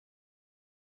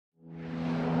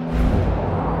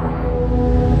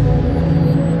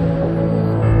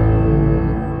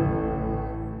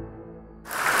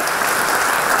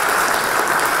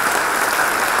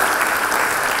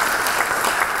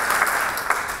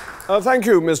Thank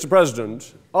you, Mr.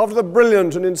 President. After the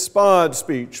brilliant and inspired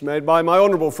speech made by my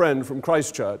honourable friend from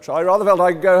Christchurch, I rather felt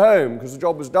I could go home because the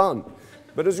job was done.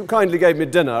 But as you kindly gave me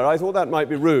dinner, I thought that might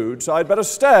be rude, so I'd better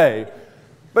stay.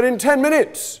 But in 10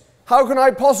 minutes, how can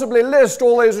I possibly list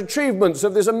all those achievements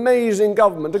of this amazing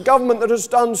government, a government that has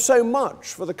done so much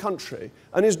for the country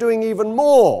and is doing even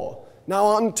more,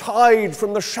 now untied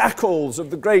from the shackles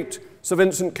of the great Sir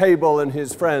Vincent Cable and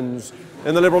his friends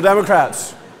in the Liberal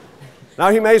Democrats. Now,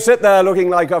 he may sit there looking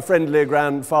like a friendly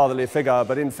grandfatherly figure,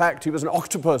 but in fact he was an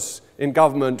octopus in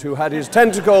government who had his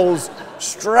tentacles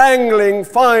strangling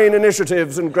fine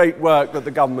initiatives and great work that the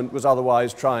government was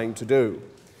otherwise trying to do.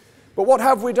 But what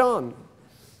have we done?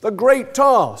 The great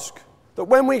task that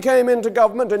when we came into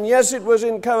government, and yes, it was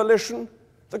in coalition,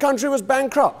 the country was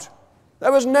bankrupt.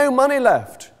 There was no money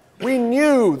left. We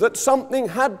knew that something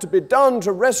had to be done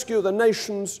to rescue the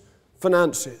nation's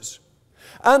finances.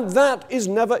 And that is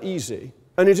never easy,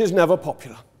 and it is never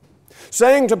popular.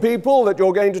 Saying to people that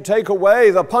you're going to take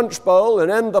away the punch bowl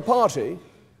and end the party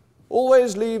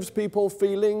always leaves people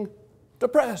feeling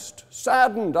depressed,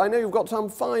 saddened. I know you've got some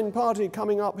fine party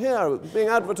coming up here, being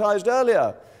advertised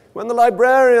earlier. When the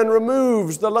librarian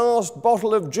removes the last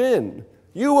bottle of gin,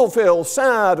 you will feel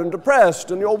sad and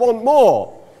depressed and you'll want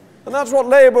more. And that's what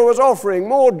Labour was offering,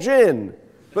 more gin.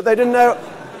 But they didn't know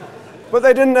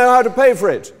how to pay for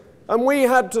it. And we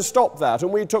had to stop that,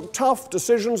 and we took tough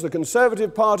decisions. The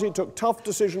Conservative Party took tough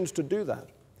decisions to do that.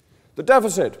 The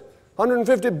deficit,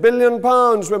 £150 billion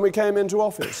when we came into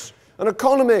office. An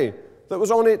economy that was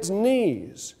on its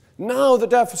knees. Now the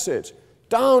deficit,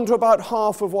 down to about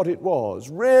half of what it was,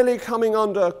 really coming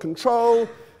under control,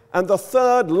 and the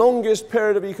third longest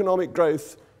period of economic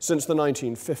growth since the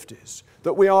 1950s.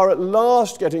 That we are at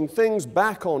last getting things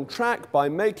back on track by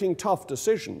making tough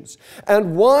decisions.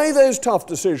 And why those tough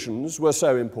decisions were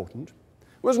so important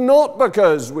was not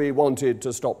because we wanted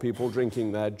to stop people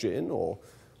drinking their gin or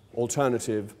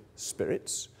alternative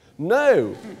spirits.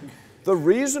 No, the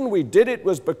reason we did it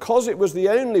was because it was the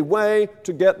only way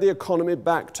to get the economy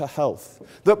back to health.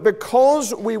 That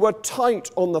because we were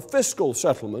tight on the fiscal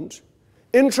settlement,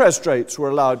 interest rates were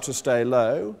allowed to stay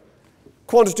low,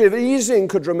 quantitative easing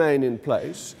could remain in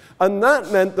place, and that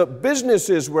meant that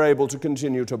businesses were able to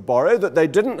continue to borrow, that they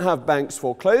didn't have banks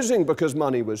foreclosing because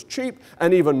money was cheap,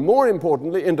 and even more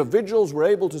importantly, individuals were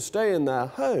able to stay in their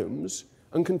homes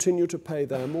and continue to pay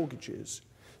their mortgages.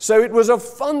 So it was of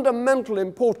fundamental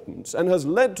importance and has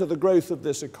led to the growth of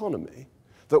this economy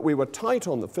that we were tight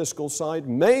on the fiscal side,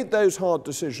 made those hard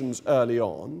decisions early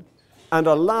on, and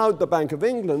allowed the Bank of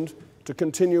England to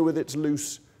continue with its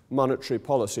loose monetary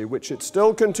policy, which it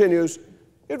still continues.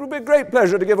 It would be a great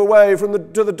pleasure to give away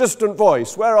to the distant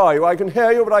voice. Where are you? I can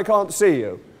hear you, but I can't see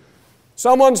you.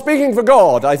 Someone speaking for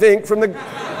God, I think, from the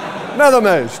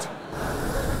nethermost.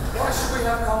 Why should we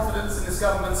have confidence in this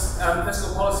government's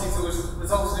fiscal policy that was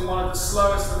resulted in one of the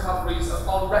slowest recoveries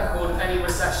on record of any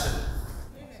recession?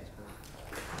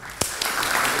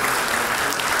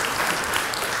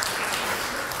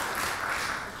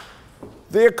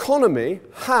 The economy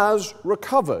has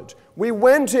recovered. We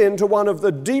went into one of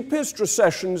the deepest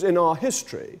recessions in our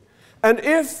history, and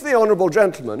if the honourable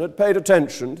gentleman had paid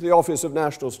attention to the Office of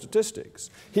National Statistics,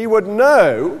 he would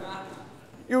know.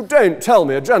 You don't tell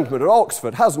me a gentleman at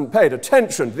Oxford hasn't paid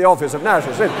attention to the Office of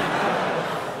National Statistics.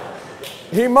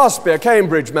 He must be a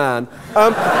Cambridge man.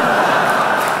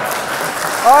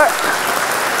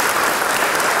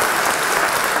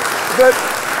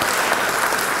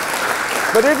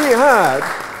 But if he had,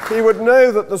 he would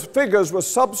know that the figures were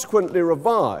subsequently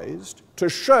revised to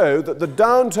show that the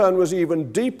downturn was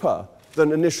even deeper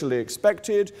than initially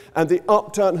expected, and the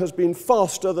upturn has been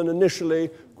faster than initially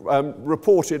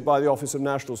reported by the Office of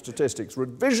National Statistics.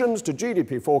 Revisions to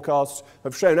GDP forecasts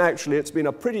have shown actually it's been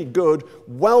a pretty good,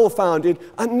 well-founded,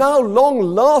 and now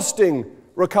long-lasting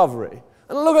recovery.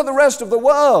 And look at the rest of the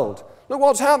world. Look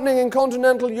what's happening in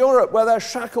continental Europe, where they're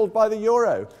shackled by the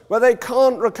euro, where they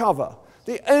can't recover.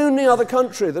 The only other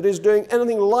country that is doing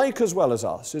anything like as well as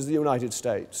us is the United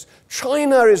States.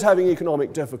 China is having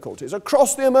economic difficulties.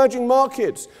 Across the emerging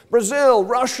markets, Brazil,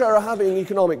 Russia are having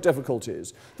economic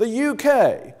difficulties. The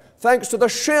UK, thanks to the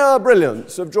sheer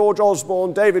brilliance of George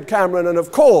Osborne, David Cameron, and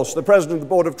of course the President of the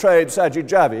Board of Trade, Sajid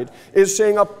Javid, is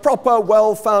seeing a proper,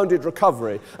 well-founded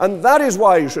recovery. And that is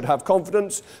why you should have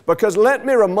confidence, because let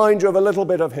me remind you of a little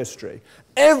bit of history.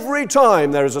 Every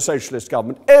time there is a socialist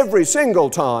government, every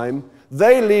single time,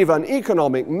 they leave an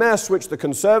economic mess which the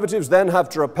Conservatives then have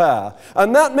to repair.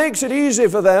 And that makes it easy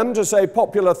for them to say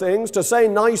popular things, to say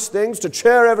nice things, to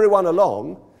cheer everyone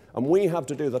along. And we have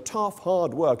to do the tough,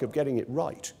 hard work of getting it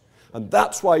right. And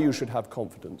that's why you should have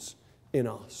confidence in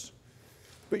us.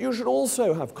 But you should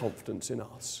also have confidence in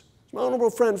us. As my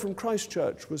honourable friend from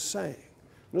Christchurch was saying,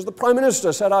 and as the Prime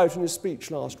Minister set out in his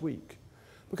speech last week,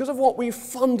 because of what we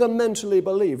fundamentally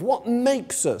believe, what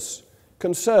makes us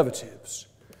conservatives?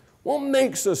 What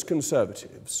makes us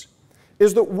conservatives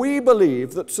is that we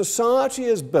believe that society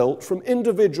is built from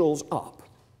individuals up,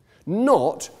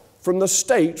 not from the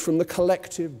state, from the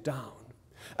collective down.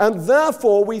 And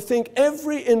therefore, we think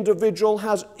every individual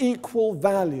has equal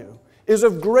value, is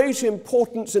of great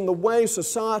importance in the way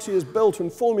society is built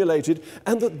and formulated,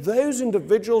 and that those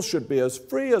individuals should be as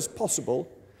free as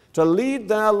possible to lead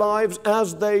their lives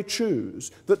as they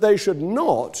choose, that they should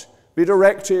not be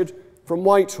directed from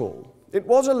Whitehall. It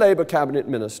was a Labour cabinet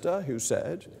minister who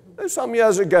said, some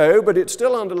years ago, but it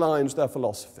still underlines their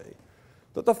philosophy,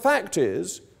 that the fact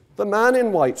is the man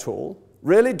in Whitehall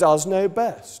really does know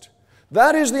best.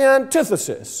 That is the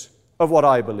antithesis of what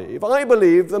I believe. I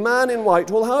believe the man in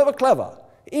Whitehall, however clever,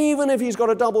 even if he's got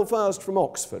a double first from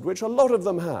Oxford, which a lot of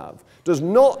them have, does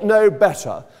not know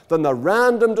better than the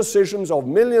random decisions of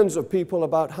millions of people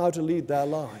about how to lead their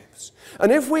lives.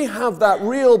 And if we have that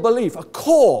real belief, a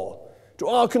core to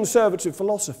our conservative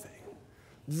philosophy,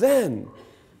 then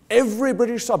every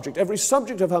British subject, every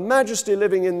subject of Her Majesty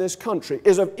living in this country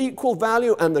is of equal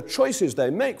value, and the choices they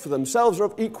make for themselves are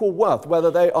of equal worth,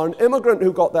 whether they are an immigrant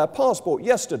who got their passport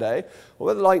yesterday, or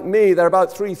whether, like me, they're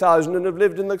about 3,000 and have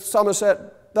lived in the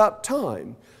Somerset that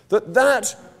time.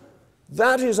 That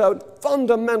is a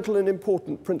fundamental and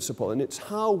important principle, and it's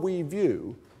how we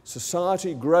view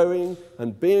society growing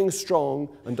and being strong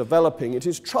and developing. It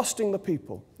is trusting the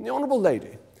people. And the Honourable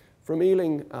Lady from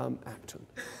Ealing Acton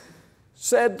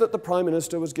said that the Prime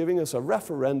Minister was giving us a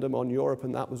referendum on Europe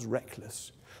and that was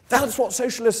reckless. That's what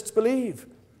socialists believe.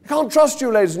 They can't trust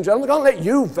you, ladies and gentlemen. They can't let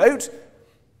you vote.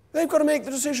 They've got to make the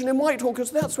decision in Whitehall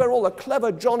because that's where all the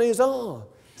clever Johnnies are.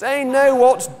 They know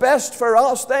what's best for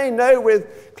us. They know,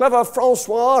 with clever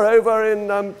Francois over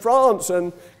in France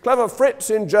and clever Fritz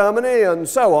in Germany and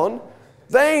so on,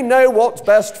 they know what's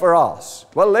best for us.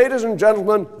 Well, ladies and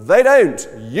gentlemen, they don't.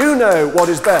 You know what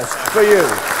is best for you.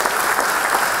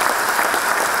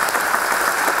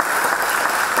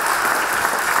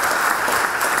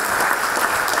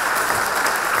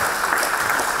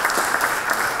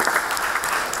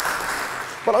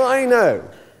 But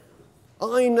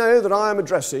I know that I am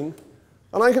addressing,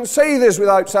 and I can say this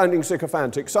without sounding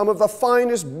sycophantic, some of the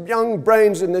finest young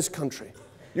brains in this country.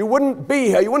 You wouldn't be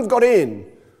here, you wouldn't have got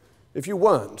in if you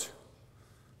weren't.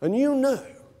 And you know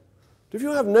that if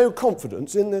you have no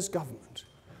confidence in this government,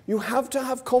 you have to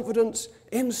have confidence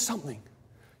in something.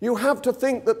 You have to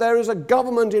think that there is a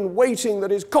government in waiting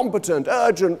that is competent,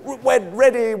 urgent,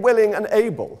 ready, willing, and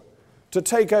able to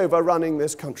take over running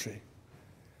this country.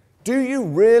 Do you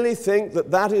really think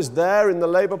that that is there in the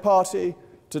Labour Party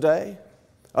today?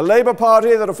 A Labour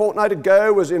Party that a fortnight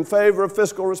ago was in favour of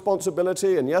fiscal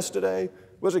responsibility and yesterday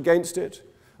was against it.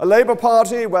 A Labour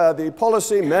Party where the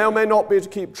policy may or may not be to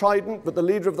keep Trident, but the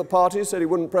leader of the party said he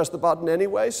wouldn't press the button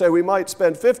anyway, so we might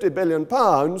spend £50 billion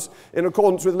in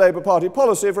accordance with Labour Party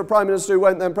policy for a Prime Minister who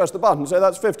won't then press the button, so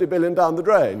that's £50 billion down the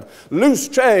drain. Loose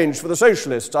change for the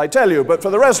socialists, I tell you, but for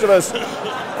the rest of us,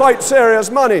 quite serious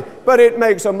money, but it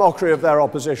makes a mockery of their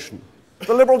opposition.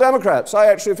 The Liberal Democrats, I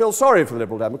actually feel sorry for the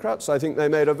Liberal Democrats. I think they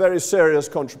made a very serious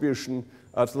contribution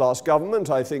to the last government.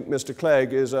 I think Mr.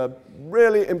 Clegg is a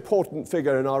really important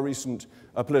figure in our recent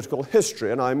political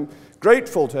history, and I'm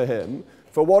grateful to him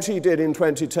for what he did in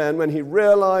 2010 when he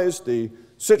realised the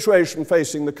situation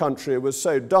facing the country was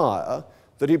so dire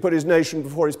that he put his nation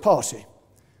before his party.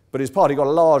 But his party got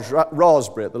a large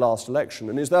raspberry at the last election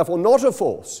and is therefore not a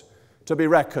force to be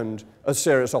reckoned as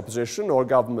serious opposition or a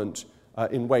government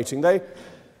in waiting. They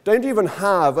don't even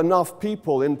have enough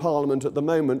people in Parliament at the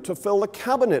moment to fill the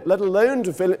cabinet, let alone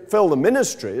to fill the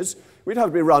ministries. We'd have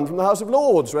to be run from the House of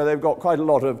Lords, where they've got quite a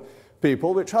lot of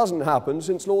people, which hasn't happened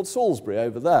since Lord Salisbury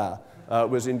over there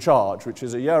was in charge, which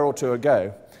is a year or two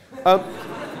ago.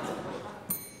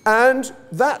 And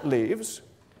that leaves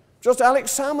just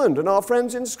Alex Salmond and our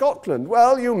friends in Scotland.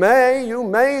 Well, you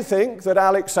may think that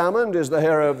Alex Salmond is the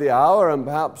hero of the hour, and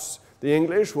perhaps the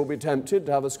English will be tempted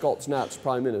to have a Scots Nats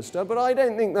Prime Minister, but I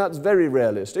don't think that's very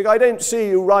realistic. I don't see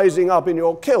you rising up in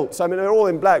your kilts. I mean, they're all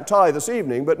in black tie this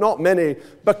evening, but not many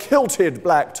bekilted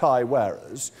black tie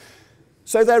wearers.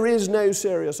 So there is no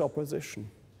serious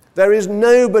opposition. There is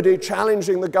nobody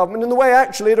challenging the government in the way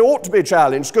actually it ought to be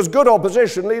challenged, because good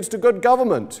opposition leads to good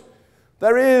government.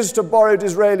 There is, to borrow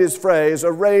Disraeli's phrase,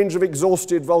 a range of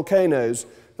exhausted volcanoes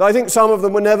I think some of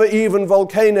them were never even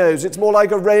volcanoes. It's more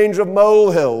like a range of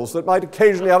molehills that might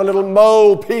occasionally have a little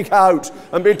mole peek out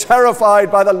and be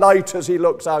terrified by the light as he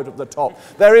looks out of the top.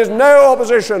 There is no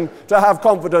opposition to have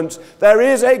confidence. There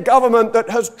is a government that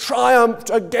has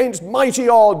triumphed against mighty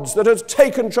odds, that has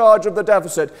taken charge of the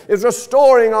deficit, is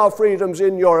restoring our freedoms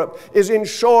in Europe, is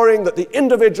ensuring that the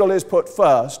individual is put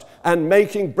first and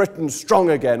making Britain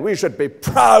strong again. We should be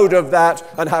proud of that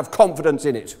and have confidence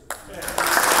in it.